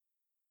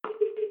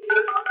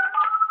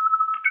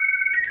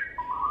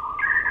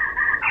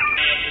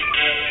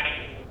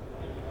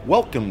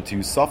Welcome to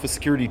Sophos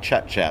Security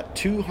Chat Chat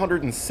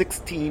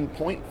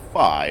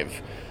 216.5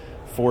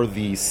 for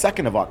the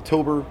 2nd of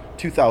October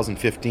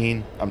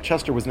 2015. I'm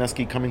Chester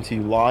Wisniewski coming to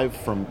you live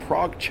from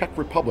Prague, Czech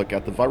Republic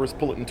at the Virus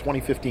Bulletin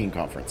 2015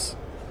 conference.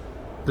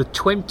 The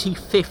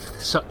 25th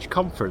such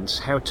conference,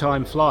 how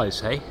time flies,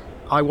 hey?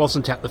 I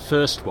wasn't at the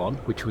first one,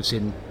 which was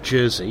in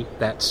Jersey.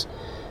 That's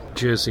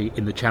Jersey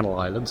in the Channel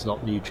Islands,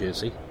 not New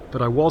Jersey.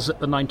 But I was at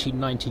the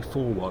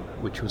 1994 one,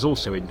 which was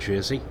also in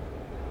Jersey.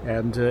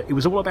 And it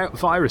was all about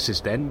viruses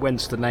then,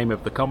 whence the name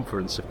of the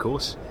conference, of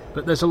course.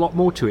 But there's a lot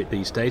more to it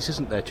these days,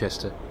 isn't there,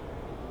 Chester?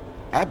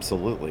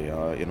 Absolutely.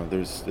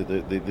 There's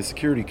the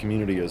security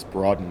community has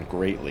broadened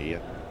greatly.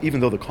 Even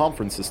though the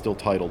conference is still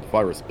titled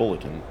Virus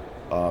Bulletin,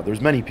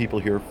 there's many people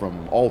here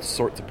from all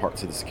sorts of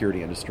parts of the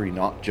security industry,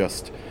 not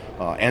just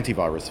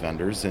antivirus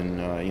vendors,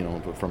 and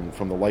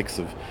from the likes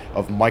of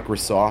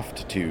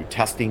Microsoft to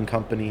testing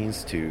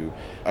companies to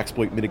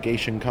exploit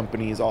mitigation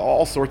companies,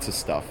 all sorts of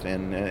stuff,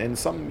 and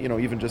some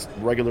even just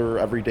regular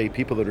everyday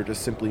people that are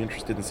just simply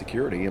interested in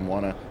security and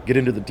want to get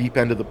into the deep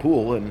end of the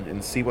pool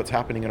and see what's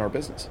happening in our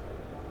business.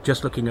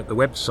 Just looking at the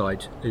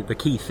website, the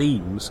key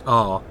themes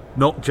are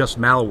not just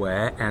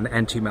malware and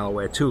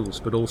anti-malware tools,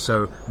 but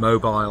also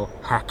mobile,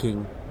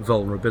 hacking,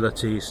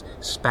 vulnerabilities,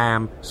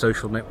 spam,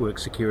 social network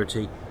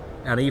security,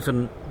 and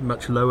even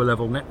much lower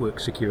level network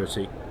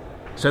security.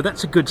 So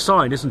that's a good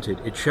sign, isn't it?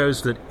 It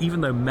shows that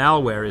even though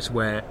malware is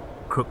where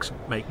crooks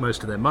make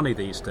most of their money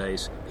these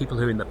days, people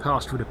who in the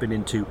past would have been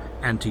into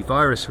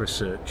antivirus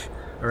research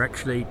are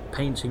actually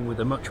painting with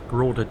a much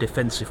broader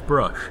defensive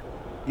brush.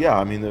 Yeah,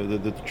 I mean,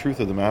 the truth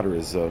of the matter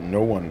is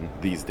no one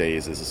these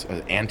days is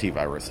an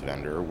antivirus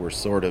vendor. We're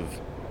sort of,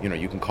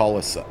 you can call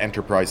us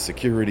enterprise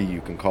security,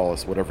 you can call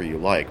us whatever you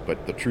like,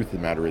 but the truth of the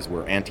matter is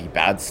we're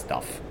anti-bad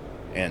stuff.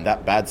 And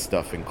that bad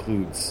stuff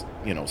includes,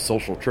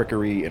 social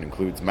trickery, it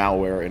includes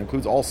malware, it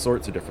includes all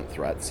sorts of different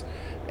threats.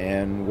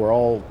 And we're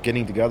all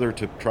getting together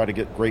to try to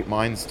get great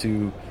minds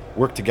to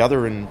work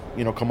together and,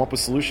 come up with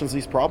solutions to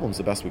these problems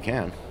the best we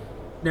can.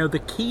 Now, the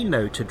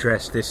keynote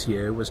address this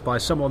year was by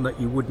someone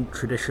that you wouldn't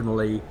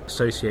traditionally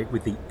associate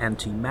with the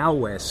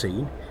anti-malware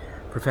scene,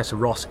 Professor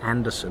Ross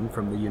Anderson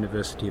from the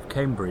University of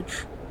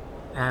Cambridge.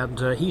 And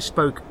he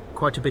spoke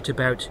quite a bit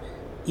about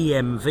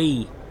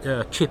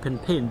EMV, chip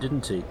and pin,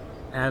 didn't he?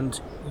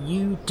 And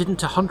you didn't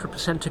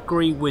 100%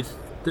 agree with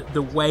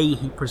the way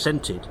he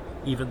presented,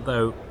 even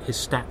though his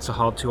stats are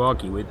hard to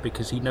argue with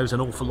because he knows an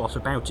awful lot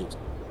about it.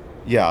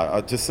 Yeah,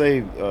 to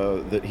say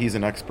that he's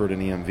an expert in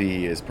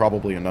EMV is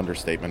probably an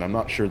understatement. I'm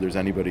not sure there's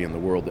anybody in the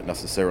world that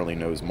necessarily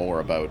knows more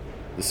about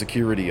the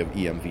security of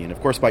EMV. And of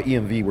course, by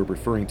EMV, we're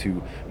referring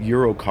to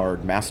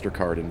Eurocard,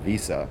 MasterCard, and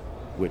Visa,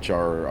 which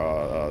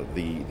are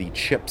the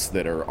chips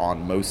that are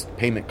on most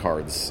payment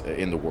cards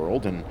in the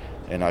world. And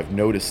I've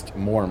noticed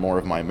more and more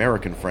of my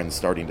American friends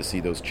starting to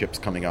see those chips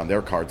coming on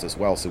their cards as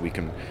well, so we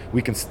can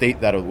state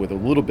that with a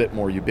little bit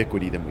more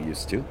ubiquity than we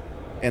used to.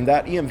 And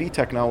that EMV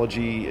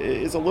technology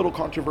is a little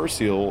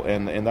controversial,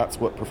 and that's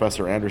what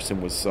Professor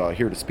Anderson was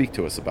here to speak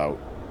to us about.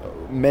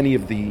 Many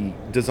of the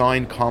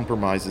design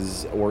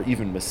compromises or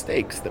even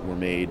mistakes that were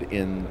made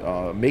in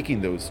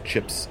making those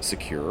chips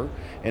secure,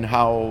 and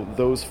how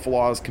those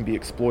flaws can be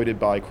exploited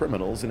by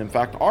criminals, and in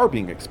fact are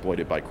being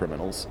exploited by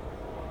criminals.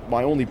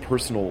 My only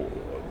personal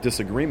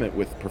disagreement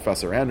with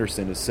Professor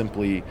Anderson is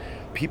simply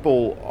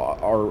people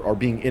are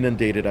being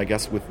inundated, I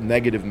guess, with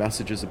negative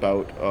messages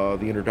about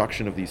the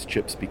introduction of these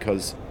chips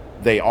because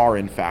they are,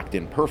 in fact,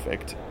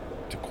 imperfect.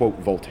 To quote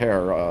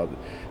Voltaire,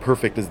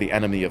 perfect is the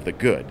enemy of the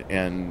good.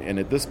 And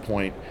at this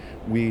point,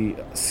 we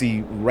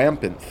see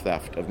rampant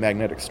theft of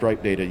magnetic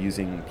stripe data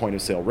using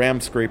point-of-sale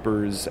RAM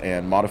scrapers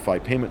and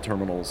modified payment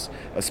terminals,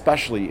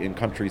 especially in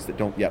countries that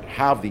don't yet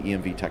have the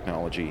EMV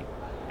technology.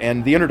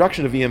 And the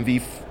introduction of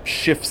EMV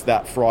shifts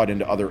that fraud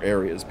into other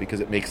areas because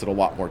it makes it a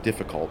lot more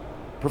difficult.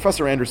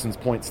 Professor Anderson's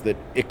points that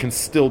it can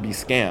still be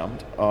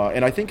scammed,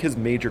 and I think his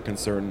major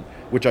concern,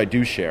 which I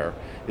do share,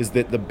 is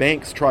that the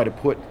banks try to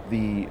put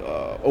the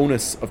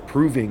onus of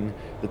proving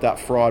that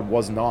fraud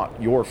was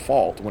not your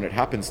fault when it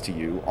happens to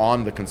you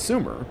on the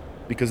consumer,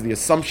 because the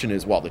assumption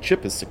is, well, the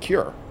chip is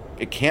secure.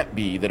 It can't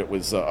be that it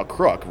was a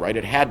crook, right?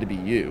 It had to be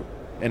you.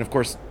 And of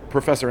course,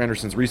 Professor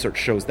Anderson's research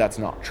shows that's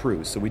not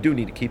true, so we do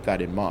need to keep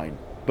that in mind.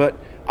 But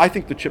I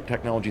think the chip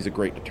technology is a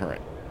great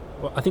deterrent.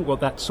 Well, I think what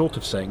that's sort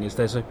of saying is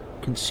there's a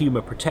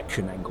consumer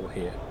protection angle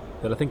here.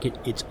 That I think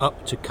it's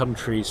up to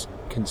countries'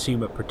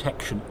 consumer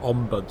protection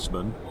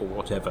ombudsman or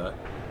whatever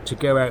to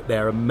go out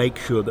there and make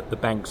sure that the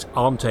banks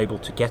aren't able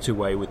to get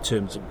away with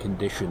terms and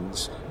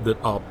conditions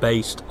that are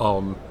based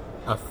on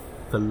a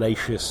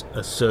fallacious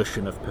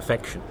assertion of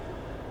perfection.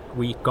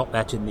 We got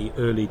that in the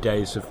early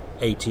days of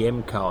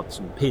ATM cards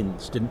and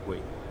pins, didn't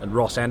we? And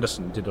Ross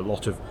Anderson did a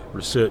lot of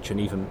research and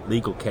even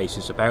legal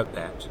cases about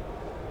that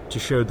to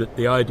show that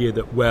the idea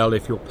that, well,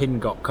 if your PIN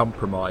got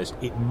compromised,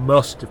 it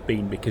must have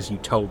been because you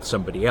told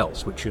somebody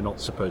else, which you're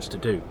not supposed to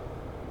do.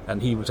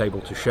 And he was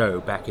able to show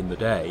back in the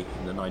day,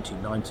 in the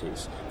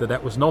 1990s,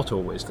 that was not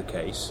always the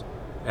case.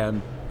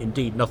 And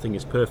indeed, nothing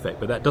is perfect,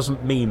 but that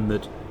doesn't mean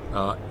that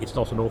it's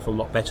not an awful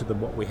lot better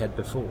than what we had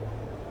before.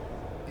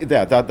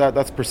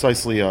 That's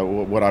precisely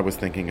what I was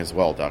thinking as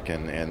well, Duck.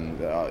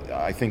 And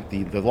I think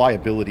the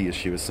liability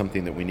issue is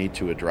something that we need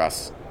to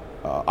address.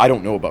 I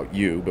don't know about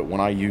you, but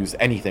when I use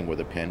anything with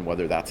a PIN,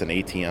 whether that's an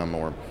ATM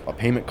or a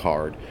payment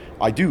card,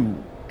 I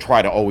do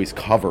try to always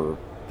cover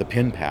the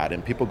PIN pad.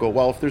 And people go,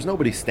 well, if there's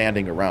nobody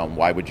standing around,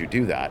 why would you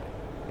do that?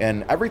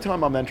 And every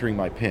time I'm entering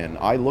my PIN,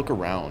 I look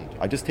around,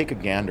 I just take a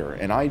gander,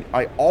 and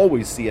I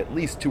always see at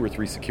least 2 or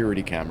 3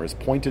 security cameras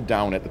pointed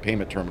down at the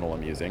payment terminal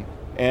I'm using.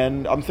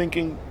 And I'm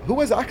thinking, who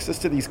has access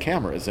to these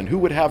cameras, and who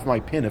would have my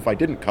PIN if I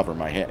didn't cover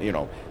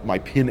my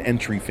PIN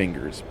entry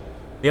fingers?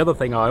 The other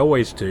thing I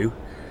always do,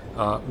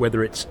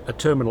 whether it's a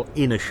terminal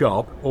in a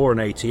shop or an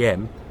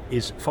ATM,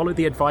 is follow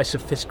the advice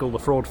of Fiscal, the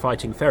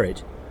fraud-fighting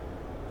ferret.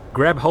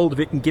 Grab hold of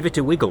it and give it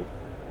a wiggle.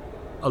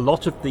 A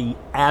lot of the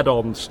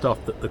add-on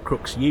stuff that the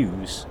crooks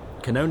use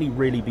can only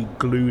really be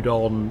glued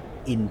on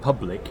in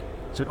public,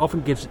 so it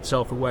often gives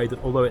itself away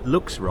that although it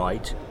looks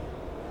right,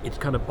 it's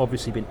kind of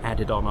obviously been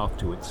added on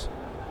afterwards.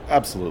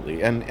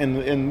 Absolutely,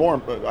 and more,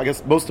 I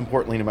guess most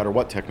importantly, no matter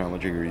what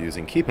technology you're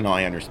using, keep an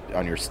eye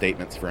on your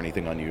statements for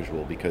anything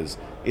unusual, because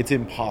it's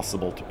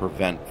impossible to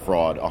prevent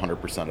fraud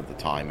 100% of the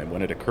time. And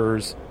when it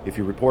occurs, if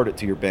you report it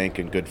to your bank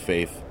in good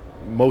faith,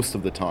 most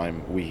of the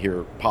time we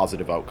hear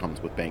positive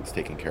outcomes with banks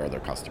taking care of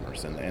their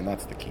customers, and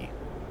that's the key.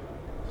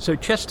 So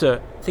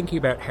Chester, thinking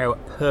about how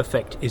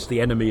perfect is the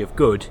enemy of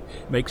good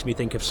makes me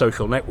think of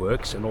social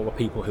networks and all the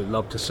people who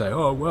love to say,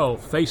 oh, well,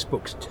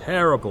 Facebook's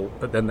terrible,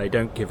 but then they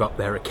don't give up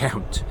their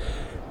account.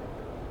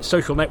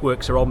 Social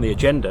networks are on the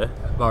agenda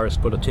at Virus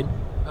Bulletin.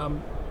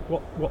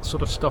 What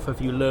sort of stuff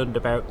have you learned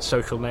about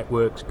social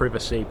networks,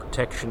 privacy,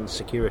 protection,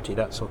 security,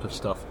 that sort of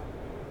stuff?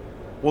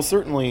 Well,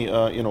 certainly,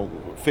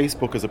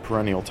 Facebook is a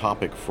perennial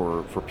topic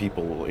for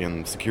people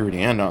in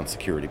security and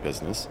non-security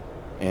business.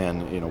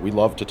 And, we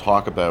love to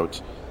talk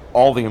about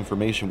all the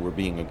information we're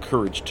being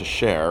encouraged to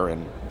share.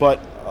 But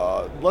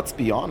let's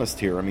be honest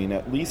here. I mean,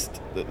 at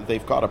least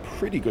they've got a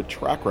pretty good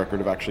track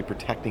record of actually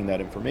protecting that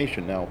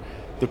information. Now,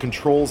 the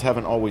controls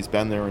haven't always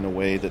been there in a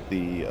way that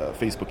the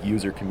Facebook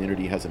user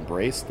community has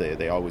embraced.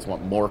 They always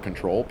want more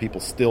control.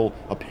 People still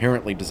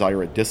apparently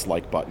desire a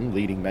dislike button,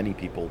 leading many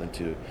people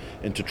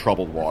into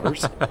troubled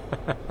waters.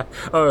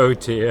 Oh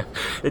dear,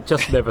 it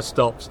just never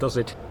stops, does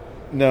it?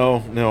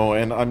 No,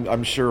 and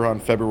I'm sure on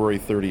February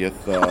 30th,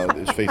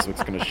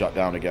 Facebook's going to shut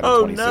down again in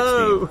 2016.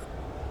 No.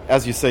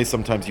 As you say,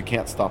 sometimes you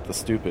can't stop the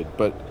stupid,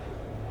 but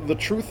the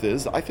truth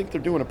is, I think they're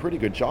doing a pretty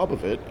good job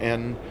of it,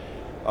 and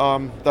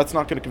that's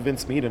not going to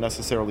convince me to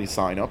necessarily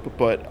sign up,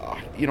 but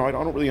I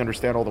don't really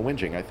understand all the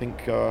whinging. I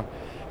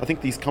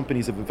think these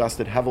companies have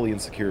invested heavily in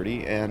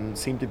security and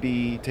seem to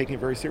be taking it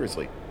very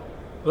seriously.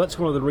 Well, that's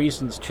one of the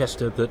reasons,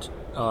 Chester, that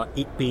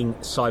it being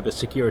Cyber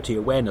Security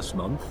Awareness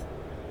Month,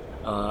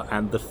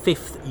 and the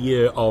 5th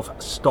year of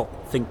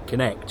Stop, Think,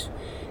 Connect,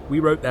 we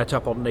wrote that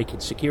up on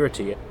Naked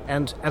Security,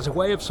 and as a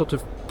way of sort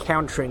of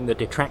countering the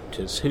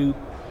detractors who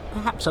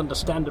perhaps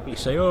understandably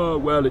say, oh,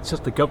 well, it's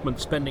just the government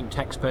spending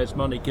taxpayers'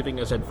 money giving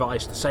us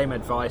advice, the same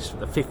advice for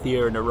the 5th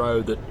year in a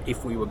row, that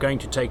if we were going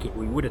to take it,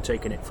 we would have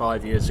taken it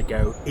 5 years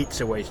ago.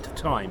 It's a waste of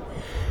time.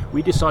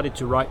 We decided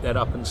to write that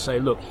up and say,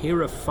 look,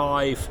 here are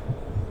 5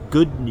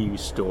 good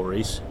news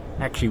stories.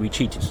 Actually, we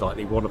cheated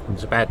slightly. One of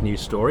them's a bad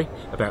news story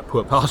about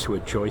poor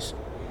password choice.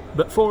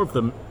 But 4 of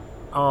them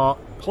are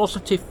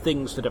positive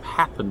things that have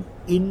happened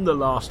in the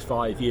last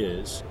 5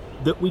 years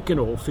that we can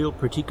all feel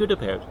pretty good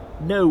about.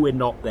 No, we're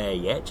not there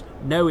yet.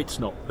 No, it's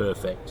not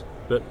perfect.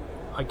 But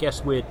I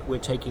guess we're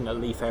taking a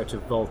leaf out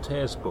of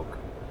Voltaire's book.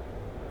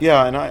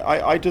 Yeah, and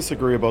I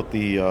disagree about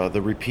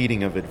the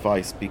repeating of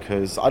advice,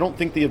 because I don't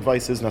think the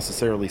advice is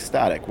necessarily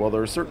static. While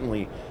there are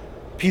certainly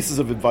pieces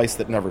of advice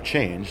that never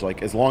change,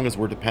 like as long as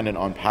we're dependent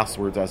on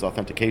passwords as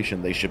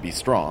authentication, they should be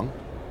strong.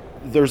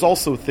 There's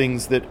also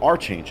things that are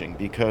changing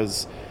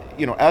because,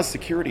 as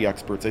security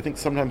experts, I think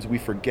sometimes we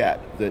forget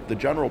that the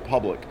general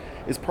public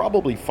is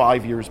probably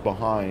 5 years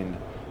behind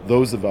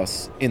those of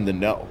us in the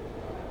know.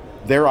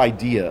 Their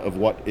idea of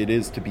what it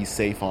is to be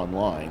safe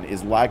online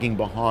is lagging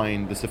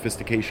behind the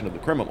sophistication of the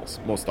criminals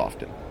most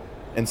often.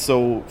 And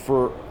so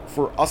for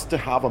us to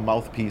have a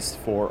mouthpiece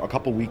for a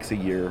couple weeks a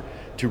year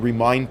to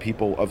remind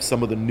people of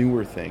some of the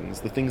newer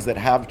things, the things that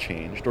have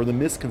changed, or the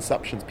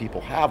misconceptions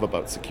people have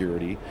about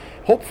security,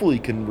 hopefully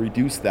can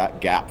reduce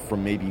that gap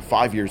from maybe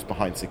 5 years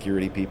behind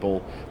security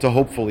people to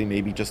hopefully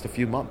maybe just a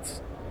few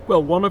months.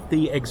 Well, one of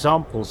the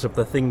examples of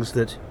the things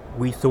that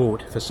we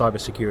thought for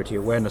Cybersecurity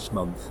Awareness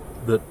Month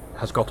that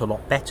has got a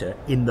lot better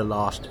in the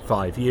last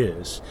 5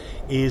 years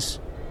is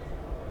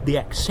the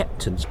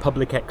acceptance,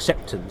 public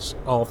acceptance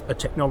of a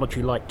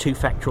technology like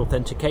two-factor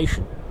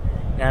authentication.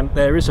 And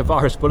there is a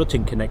Virus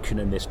Bulletin connection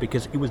in this,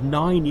 because it was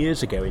 9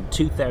 years ago, in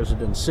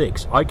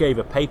 2006, I gave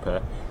a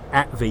paper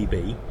at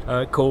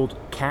VB called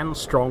Can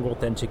Strong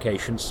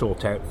Authentication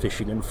Sort Out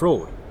Phishing and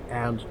Fraud?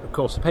 And, of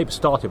course, the paper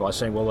started by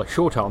saying, well, the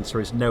short answer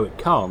is no, it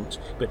can't,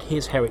 but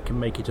here's how it can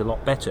make it a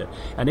lot better.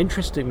 And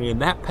interestingly, in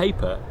that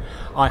paper,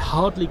 I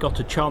hardly got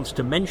a chance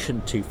to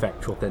mention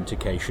two-factor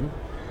authentication.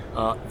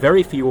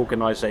 Very few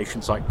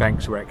organisations like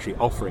banks were actually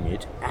offering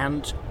it,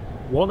 and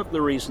one of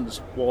the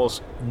reasons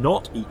was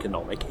not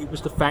economic. It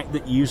was the fact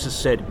that users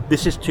said,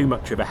 this is too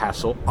much of a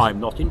hassle, I'm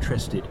not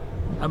interested.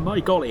 And my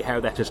golly, how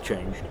that has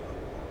changed.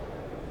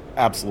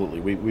 Absolutely,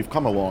 we've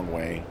come a long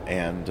way,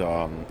 and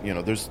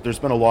there's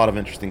been a lot of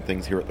interesting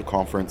things here at the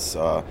conference.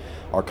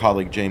 Our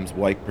colleague James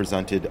White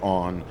presented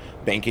on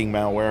banking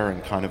malware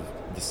and kind of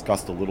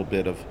discussed a little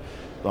bit of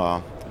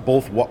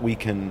both what we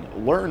can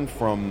learn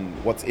from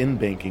what's in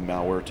banking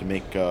malware to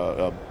make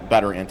a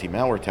better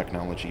anti-malware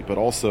technology, but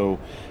also,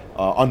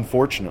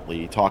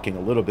 unfortunately, talking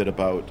a little bit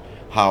about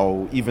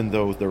how even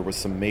though there was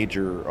some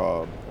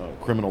major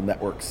criminal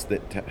networks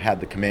that had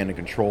the command and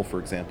control, for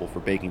example, for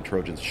banking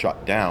Trojans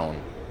shut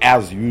down,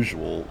 as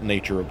usual,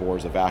 nature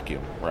abhors a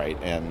vacuum, right?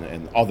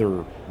 And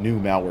other new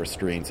malware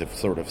strains have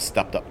sort of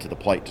stepped up to the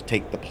plate to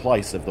take the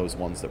place of those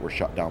ones that were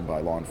shut down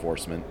by law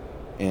enforcement.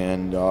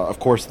 And, of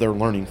course, they're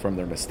learning from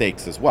their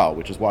mistakes as well,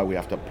 which is why we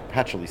have to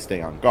perpetually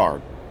stay on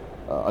guard.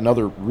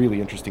 Another really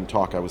interesting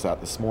talk I was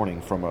at this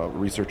morning from a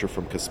researcher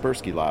from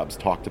Kaspersky Labs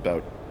talked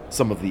about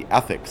some of the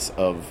ethics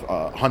of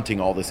hunting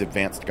all this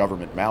advanced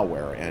government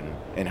malware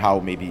and how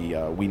maybe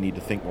we need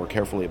to think more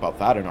carefully about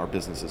that in our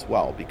business as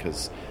well,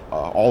 because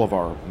all of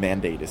our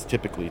mandate is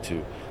typically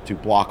to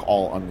block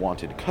all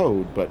unwanted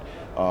code, but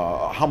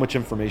how much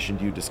information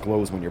do you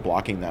disclose when you're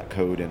blocking that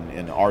code,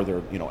 and are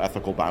there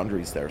ethical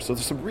boundaries there? So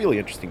there's some really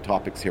interesting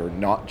topics here,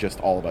 not just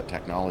all about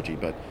technology,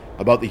 but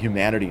about the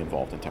humanity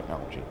involved in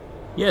technology.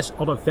 Yes,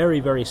 on a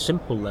very, very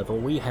simple level,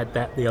 we had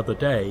that the other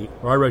day,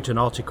 where I wrote an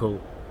article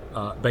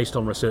based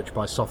on research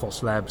by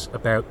Sophos Labs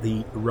about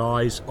the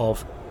rise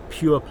of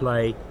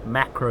pure-play,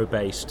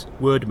 macro-based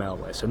word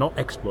malware. So not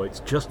exploits,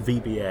 just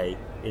VBA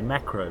in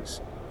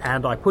macros.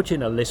 And I put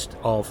in a list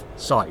of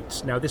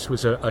sites. Now, this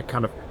was a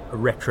kind of a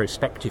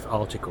retrospective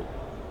article.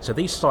 So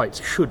these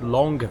sites should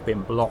long have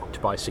been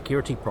blocked by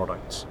security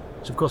products.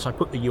 So, of course, I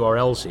put the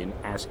URLs in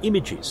as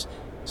images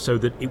so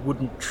that it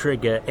wouldn't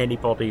trigger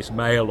anybody's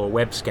mail or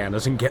web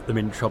scanners and get them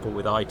in trouble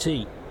with IT.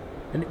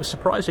 And it was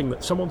surprising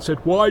that someone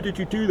said, why did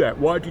you do that?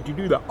 Why did you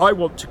do that? I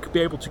want to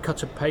be able to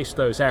cut and paste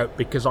those out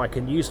because I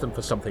can use them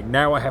for something.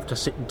 Now I have to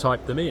sit and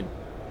type them in.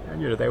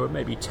 And, there were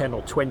maybe 10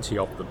 or 20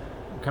 of them.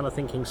 I'm kind of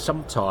thinking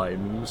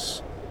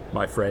sometimes,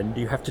 my friend,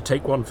 you have to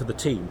take one for the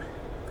team,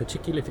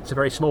 particularly if it's a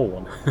very small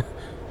one.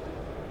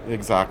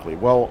 Exactly.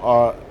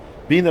 Well,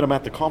 being that I'm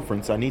at the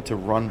conference, I need to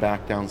run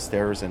back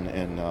downstairs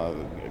and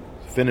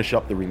finish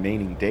up the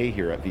remaining day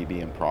here at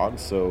VB in Prague.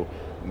 So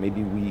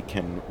maybe we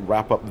can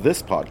wrap up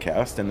this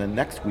podcast, and then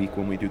next week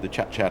when we do the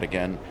chat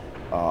again,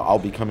 I'll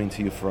be coming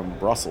to you from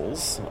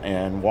Brussels,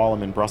 and while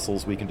I'm in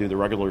Brussels we can do the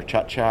regular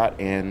chat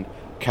and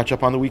catch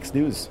up on the week's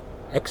news.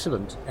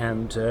 Excellent.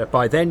 And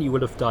by then you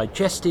will have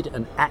digested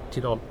and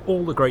acted on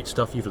all the great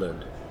stuff you've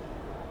learned.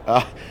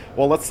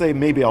 Well, let's say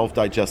maybe I'll have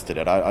digested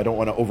it. I don't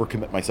want to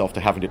overcommit myself to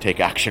having to take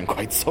action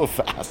quite so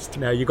fast.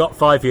 No, you've got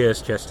 5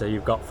 years, Chester.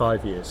 You've got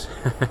 5 years.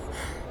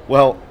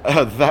 Well,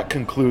 that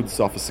concludes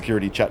Sophos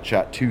Security Chat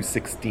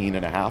 216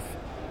 and a half.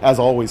 As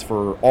always,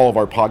 for all of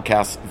our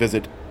podcasts,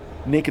 visit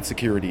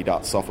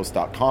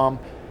nakedsecurity.sophos.com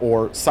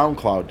or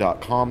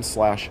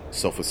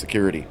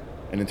soundcloud.com/sophosecurity.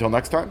 And until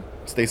next time,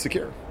 stay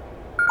secure.